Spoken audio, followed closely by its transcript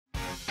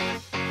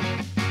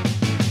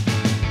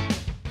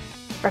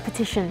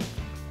Repetition.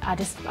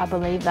 I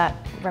believe that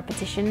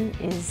repetition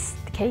is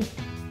the key.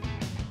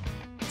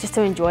 Just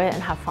to enjoy it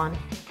and have fun.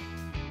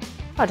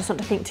 I just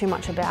want to think too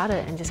much about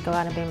it and just go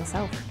out and be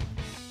myself.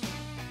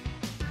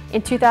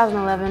 In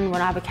 2011,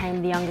 when I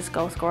became the youngest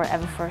goal scorer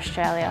ever for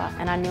Australia,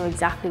 and I knew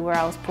exactly where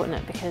I was putting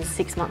it because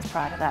 6 months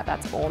prior to that,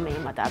 that's all me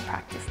and my dad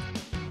practiced.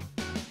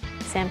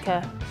 Sam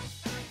Kerr.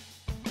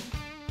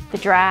 The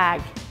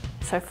drag.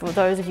 So for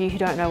those of you who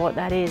don't know what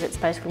that is, it's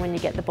basically when you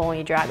get the ball and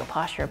you drag it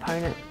past your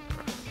opponent.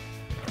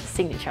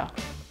 Signature.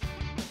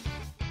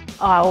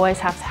 I always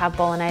have to have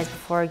bolognese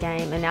before a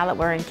game, and now that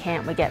we're in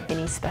camp, we get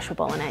Vinny's special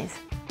bolognese.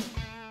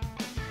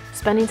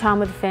 Spending time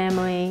with the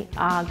family,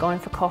 going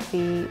for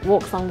coffee,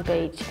 walks along the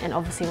beach, and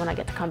obviously when I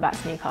get to come back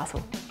to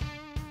Newcastle.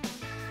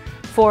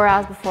 4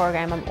 hours before a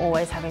game, I'm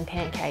always having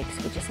pancakes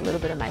with just a little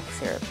bit of maple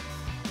syrup.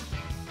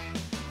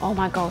 Oh,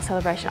 my goal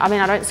celebration. I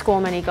mean, I don't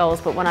score many goals,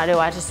 but when I do,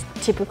 I just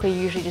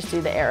usually just do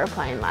the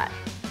aeroplane, like,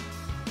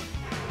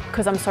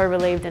 because I'm so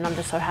relieved and I'm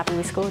just so happy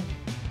we scored.